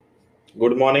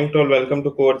Good morning to all. Welcome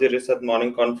to Core Research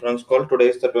Morning Conference Call. Today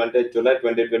is the 20th July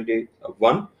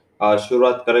 2021.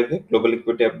 शुरुआत करेंगे global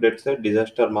equity update से।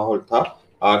 Disaster माहौल था।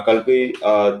 कल भी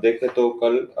देखे तो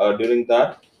कल ड्यूरिंग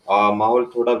दैट माहौल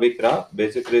थोड़ा वीक रहा।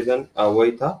 बेसिक रीजन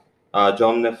वही था जो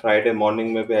हमने फ्राइडे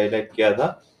मॉर्निंग में भी हाईलाइट किया था।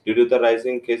 Due to the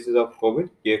rising cases of Covid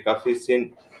ये काफी सीन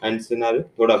एंड सिनारियो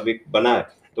थोड़ा वीक बना है।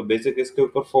 तो बेसिक इसके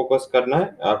ऊपर फोकस करना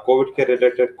है। कोविड के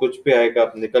रिलेटेड कुछ भी आएगा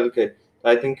अब निकल के, तो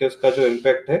आई थिंक उसका जो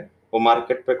इम्पैक्ट है वो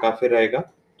मार्केट पे काफी रहेगा।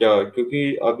 क्योंकि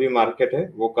अभी मार्केट है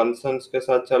वो कंसर्न्स के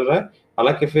साथ चल रहा है।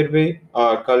 हालांकि फिर भी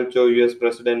कल जो यूएस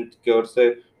प्रेसिडेंट की ओर से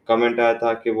कमेंट आया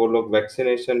था कि वो लोग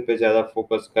वैक्सीनेशन पे ज्यादा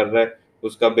फोकस कर रहे हैं।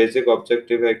 उसका बेसिक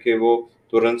ऑब्जेक्टिव है कि वो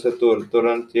तुरंत से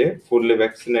तुरंत ये फुल्ली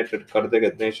वैक्सीनेटेड कर देगा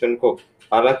नेशन को।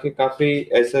 हालांकि काफी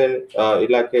ऐसे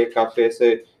इलाके, काफी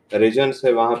ऐसे रीजन्स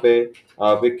है वहाँ पे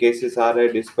अभी केसेस आ रहे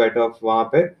हैं डिस्पाइट ऑफ वहाँ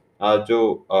पे जो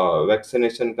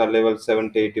वैक्सीनेशन का लेवल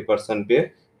 70-80% भी है।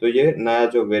 तो ये नया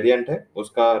जो वेरिएंट है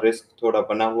उसका रिस्क थोड़ा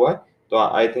बना हुआ है। तो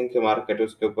आई थिंक मार्केट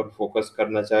उसके ऊपर फोकस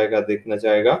करना चाहेगा, देखना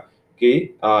चाहेगा कि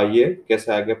ये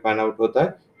कैसे आगे पैन आउट होता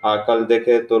है। कल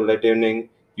देखे तो लेट इवनिंग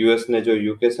यूएस ने जो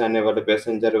यूके से आने वाले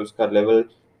पैसेंजर है उसका लेवल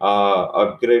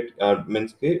अपग्रेड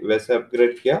मीन्स की वैसे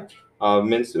अपग्रेड किया।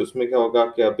 मीन्स उसमें क्या होगा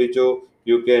कि अभी जो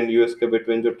यूके एंड यूएस के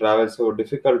बिटवीन जो ट्रैवल्स है वो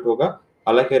डिफिकल्ट होगा।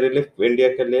 हालांकि रिलीफ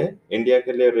इंडिया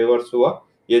के लिए रिवर्स हुआ।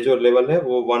 ये जो लेवल है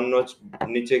वो वन नॉच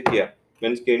नीचे किया।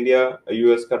 मीन्स कि इंडिया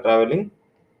यूएस का ट्रैवलिंग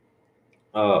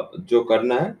जो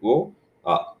करना है वो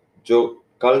अ, जो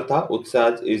कल था उससे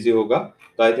आज इजी होगा।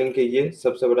 तो आई थिंक ये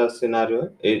सबसे बड़ा सिनारियो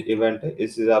है, इवेंट है।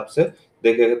 इस हिसाब से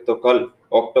देखें तो कल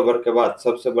अक्टूबर के बाद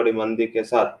सबसे बड़ी मंदी के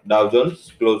साथ डाउ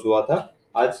जोन्स क्लोज हुआ था।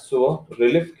 आज सुबह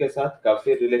रिलीफ के साथ,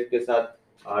 काफी रिलीफ के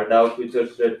साथ डाउ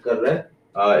फ्यूचर्स ट्रेड कर रहे हैं।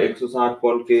 160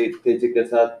 पॉइंट की तेजी के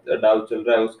साथ डाउ चल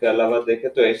रहा है। उसके अलावा देखें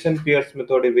तो एशियन पीयर्स में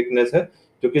थोड़ी वीकनेस है,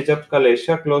 क्योंकि जब कल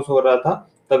एशिया क्लोज हो रहा था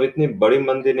तब इतनी बड़ी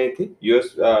मंदी नहीं थी।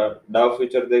 यूएस डाउ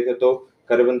फ्यूचर देखे तो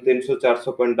करीबन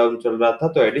 300-400 पॉइंट डाउन चल रहा था।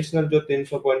 तो एडिशनल जो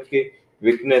 300 पॉइंट की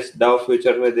वीकनेस डाउ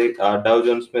फ्यूचर में डाउ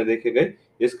जोन्स में देखी गई,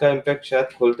 इसका इम्पैक्ट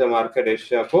शायद खुलते मार्केट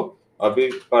एशिया को अभी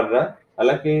पड़ रहा है।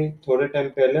 हालांकि थोड़े टाइम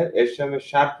पहले एशिया में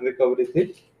शार्प रिकवरी थी,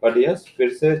 बट यस फिर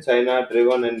से China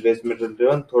driven and base metal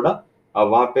driven थोड़ा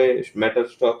वहां पे मेटल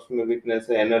स्टॉक्स में वीकनेस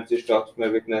है, एनर्जी स्टॉक्स में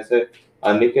वीकनेस है,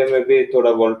 निके में भी थोड़ा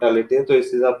वोलेटिलिटी है। तो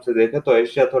इस हिसाब से देखें तो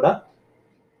एशिया थोड़ा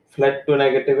फ्लैट टू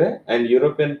नेगेटिव है and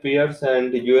European peers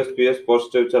and US peers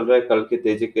positive चल रहा है कल की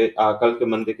तेजी के कल के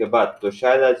मंदी के बाद। तो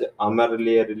शायद आज हमारे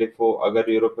लिए रिलीफ हो अगर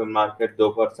यूरोपियन मार्केट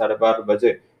दोपहर 12:30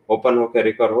 बजे ओपन होकर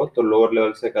रिकवर हो, तो लोअर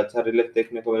लेवल से एक अच्छा रिलीफ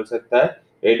देखने को मिल सकता है।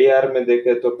 एडीआर में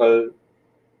देखें तो कल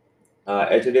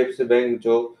एचडीएफसी बैंक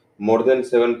जो मोर देन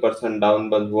 7% डाउन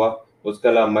बंद हुआ। उसके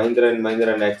अलावा महिंद्रा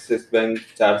एंड एक्सिस बैंक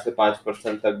 4 से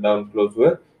 5% तक डाउन क्लोज हुए।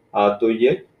 तो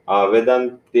ये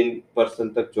वेदांत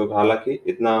 3% तक, जो हालांकि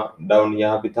इतना डाउन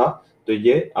यहाँ भी था। तो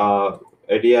ये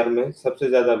एडीआर में सबसे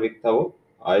ज्यादा वीक था वो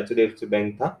एचडीएफसी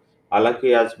बैंक था।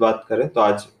 हालांकि आज बात करें तो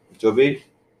आज जो भी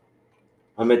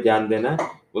हमें ध्यान देना है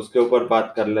उसके ऊपर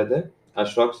बात कर लेते हैं।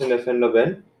 Stocks in F and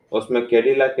O, उसमें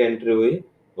कैडिला की एंट्री हुई।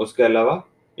 उसके अलावा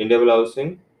Indian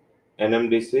housing,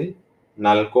 NMDC,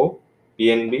 Nalco,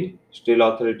 PNB, steel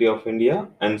authority of India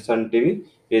and Sun TV,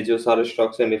 ये जो सारे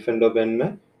स्टॉक्स हैं निफेंडो बैन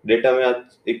में। डेटा में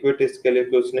आज इक्विटीज के लिए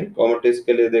कुछ नहीं, कमोडिटीज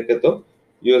के लिए देखे तो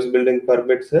यूएस बिल्डिंग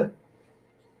परमिट्स है,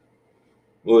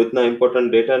 वो इतना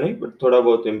इम्पोर्टेंट डेटा नहीं, बट थोड़ा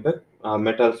बहुत इम्पैक्ट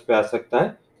मेटल्स पे आ सकता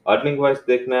है। अर्निंग वाइज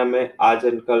देखना है हमें आज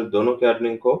एंड कल दोनों के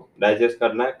अर्निंग को डाइजेस्ट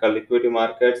करना है। कल equity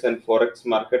markets and forex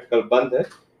market कल बंद है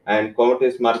एंड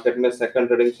कमोडिटीज मार्केट में सेकंड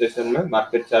ट्रेडिंग सेशन में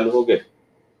मार्केट चालू हो गए।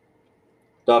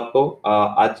 तो आपको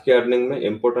आज के अर्निंग में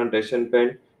important Asian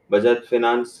Paint, Bajaj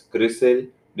finance, Crisil,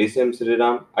 DCM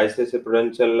Shriram, ICICI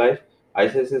prudential life,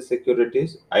 ICICI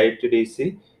securities, ITDC,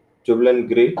 Jubilant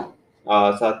green,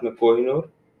 साथ में Kohinoor,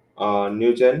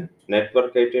 Newgen,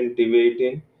 network 18, TV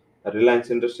 18,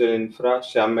 Reliance industrial infra,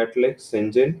 Shyam metallics,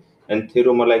 Syngene and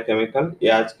Thirumalai chemical, ये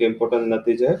आज के इम्पोर्टेंट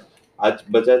नतीजे हैं। आज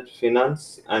बजाज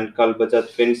फाइनेंस एंड कल बजाज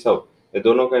फिनसर्व, ये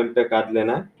दोनों का इम्पैक्ट आज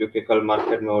लेना है क्योंकि कल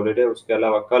मार्केट में ऑलरेडी है। उसके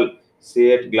अलावा कल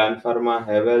CEAT, Gland pharma,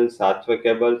 Havells, Hathway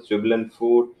cables, Jubilant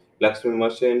food, Lakshmi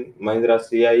machine, Mahindra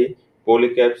CIE,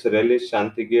 Polycabs, Rallis,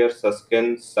 Shanti gear,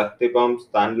 Sasken, Shakti pumps,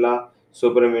 Tanla,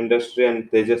 supreme industry and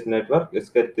Tejas network,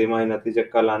 इसके तिमाही नतीजे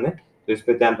कल आने, तो इस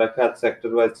पे ध्यान रखें। आज sector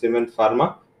wise cement,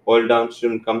 pharma, oil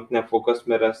downstream कंपनियां फोकस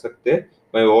में रह सकते हैं।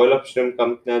 वही ऑयल अपस्ट्रीम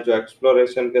कंपनियां जो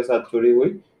एक्सप्लोरेशन के साथ जुड़ी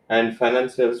हुई एंड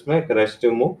फाइनेंशियल्स में एक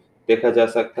रेस्टिव मूव देखा जा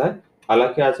सकता है।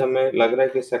 हालांकि आज हमें लग रहा है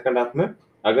कि सेकंड हाफ में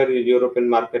अगर यूरोपियन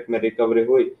मार्केट में रिकवरी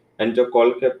हुई एंड जो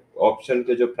कॉल के ऑप्शन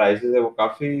के जो प्राइसेस है वो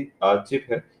काफी चीप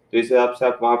है, तो इस हिसाब से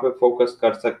आप वहां पे फोकस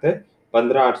कर सकते हैं।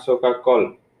 15,800 का कॉल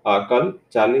कल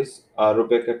 40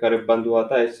 रुपए के करीब बंद हुआ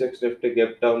था। एसएक्स निफ्टी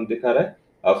गैप डाउन दिखा रहा है।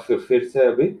 अब फिर से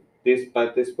अभी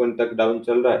 30-35 पॉइंट तक डाउन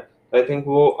चल रहा है। आई थिंक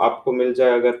वो आपको मिल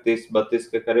जाए, अगर 30-32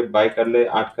 के करीब बाय कर ले,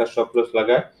 8 का स्टॉप लॉस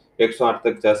लगाए, 108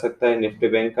 तक जा सकता है। निफ्टी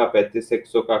बैंक का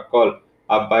 35-100 का कॉल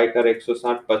आप बाय कर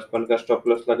 160-55 का स्टॉप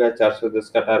लॉस लगाए, 410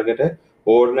 का टारगेट है।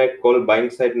 ओवरनाइट कॉल बाइंग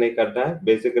साइड नहीं करना है।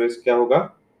 बेसिक रिस्क क्या होगा,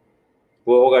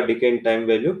 वो होगा डिके इन टाइम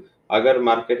वैल्यू। अगर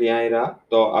मार्केट यहाँ ही रहा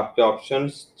तो आपके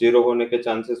ऑप्शंस जीरो होने के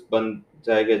चांसेस बन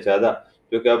जाएंगे ज्यादा,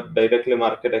 क्योंकि अब डायरेक्टली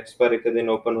मार्केट एक्सपायरी के दिन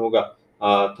ओपन होगा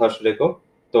थर्सडे को।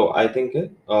 तो I think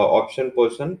option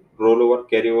position roll over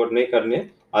carry over नहीं करनी है।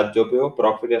 आज जो भी हो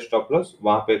प्रॉफिट या स्टॉप लॉस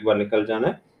वहां पे एक बार निकल जाना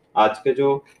है। आज के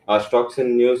जो स्टॉक्स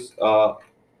इन न्यूज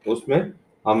उसमें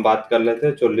हम बात कर लेते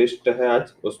हैं। जो लिस्ट है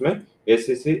आज उसमें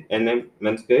एसीसी, एनएम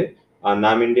मींस के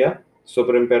नाम India,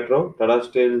 supreme petro, Tata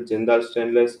steel, Jindal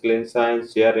stainless, clean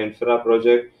science, JR infra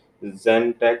project,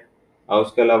 जेनटेक,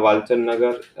 उसके अलावा वालचंद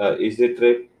नगर, easy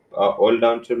trip, all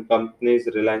downstream companies,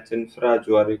 Reliance infra,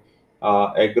 जुआरी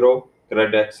एग्रो,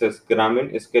 क्रेडिट एक्सेस ग्रामीण,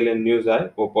 इसके लिए न्यूज आए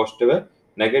वो पॉजिटिव है।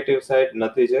 नेगेटिव साइड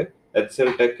नतीजे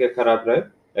एचसीएल टेक के खराब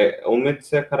रहे, उम्मीद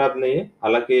से खराब नहीं है।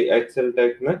 हालांकि एचसीएल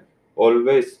टेक में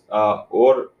ऑलवेज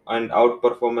और एंड आउट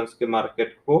परफॉर्मेंस के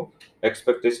मार्केट को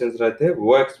एक्सपेक्टेशंस रहते हैं,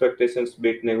 वो एक्सपेक्टेशंस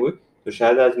बीट नहीं हुई, तो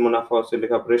शायद आज मुनाफा वसूली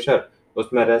का प्रेशर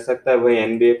उसमें रह सकता है। वही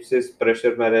एनबीएफसी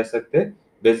प्रेशर में रह सकते हैं।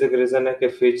 बेसिक रीजन है कि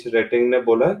फिच रेटिंग ने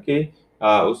बोला कि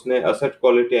उसने असेट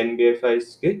क्वालिटी एनबीएफआई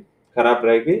की खराब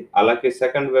रहेगी। हालांकि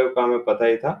सेकंड वेव का हमें पता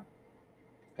ही था,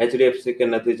 एचडीएफसी के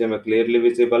नतीजे में क्लियरली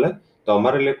विजिबल है, तो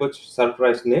हमारे लिए कुछ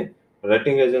सरप्राइज नहीं।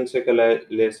 रेटिंग एजेंसी के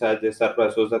लिए शायद ये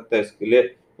सरप्राइज हो सकता है, इसके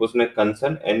लिए उसने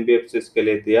कंसर्न एनबीएफसी के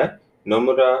लिए दिया है।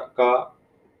 नोमुरा का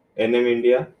एनएम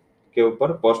इंडिया के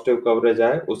ऊपर पॉजिटिव कवरेज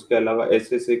आए, उसके अलावा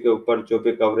एससीसी के ऊपर जो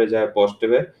भी कवरेज आए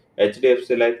पॉजिटिव है।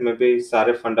 एचडीएफसी लाइफ में भी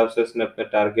सारे फंड हाउसेस ने अपने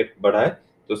टारगेट बढ़ाए,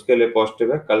 तो उसके लिए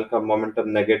पॉजिटिव है। कल का मोमेंटम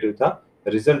नेगेटिव था,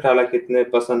 रिजल्ट हालांकि इतने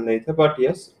पसंद नहीं थे, बट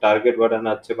यस टारगेट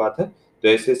बढ़ाना अच्छी बात है। तो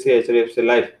SCC, HDFC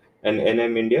life and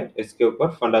NM India, इसके ऊपर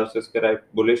फंड हाउसेस के राइट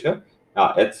बुलिश है।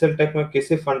 एचसीएल टेक में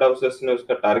किसी फंड हाउसेस ने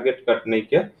उसका टारगेट कट नहीं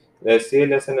किया,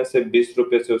 सीएलएसए ने सिर्फ 20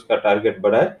 रुपए से उसका टारगेट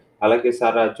बढ़ाया। हालांकि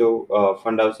सारा जो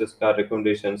फंड हाउसेस का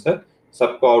रिकमेंडेशन है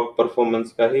सबको आउट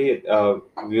परफॉर्मेंस का ही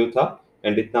व्यू था,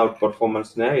 एंड इतना आउट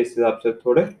परफॉर्मेंस नहीं है, इस हिसाब से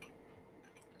थोड़े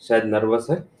शायद नर्वस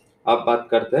है। अब बात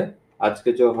करते हैं आज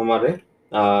के जो हमारे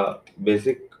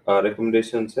बेसिक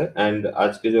रिकमेंडेशंस है, एंड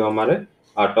आज के जो हमारे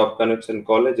टॉप कनेक्शन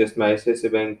कॉल है, जिसमें आईसीआईसी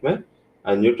बैंक में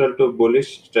न्यूट्रल टू बुलिश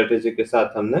स्ट्रेटेजी के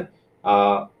साथ हमने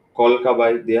कॉल का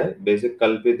बाय दिया है। बेसिक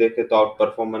कल भी देखे तो आउट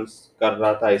परफॉर्मेंस कर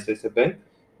रहा था आईसीआईसी बैंक,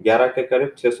 11 के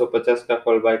करीब 650 का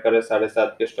कॉल बाय करे, 7.5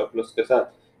 के स्टॉप लॉस के साथ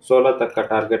 16 तक का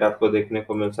टारगेट आपको देखने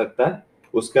को मिल सकता है।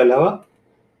 उसके अलावा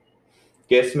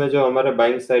केस में जो हमारे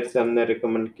बाइंग साइड से हमने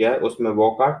रिकमेंड किया है उसमें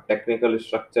walkout technical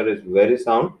structure is very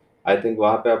sound, I think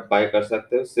वहां पे आप बाय कर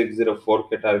सकते हो 604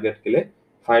 के टारगेट के लिए।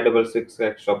 566 का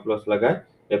एक स्टॉप लॉस लगा है।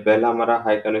 ये पहला हमारा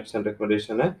हाई कनेक्शन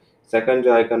रिकमेंडेशन है। सेकंड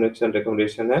जो हाई कनेक्शन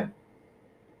रिकमेंडेशन है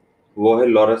वो है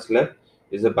Laurus lab,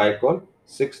 is a buy call,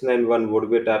 691 would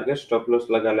be target, stop loss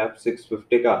लगा ले आप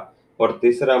 650 का। और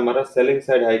तीसरा हमारा selling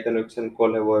side high connection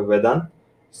call है वो है वेदांत,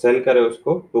 सेल करे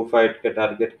उसको 25 के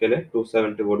टारगेट के लिए,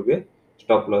 270 would be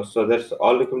stop loss. So that's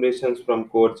all recommendations from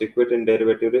Coach Equity and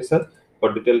Derivative Research.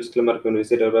 For detailed disclaimer, you can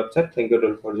visit our website. Thank you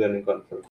all for joining conference.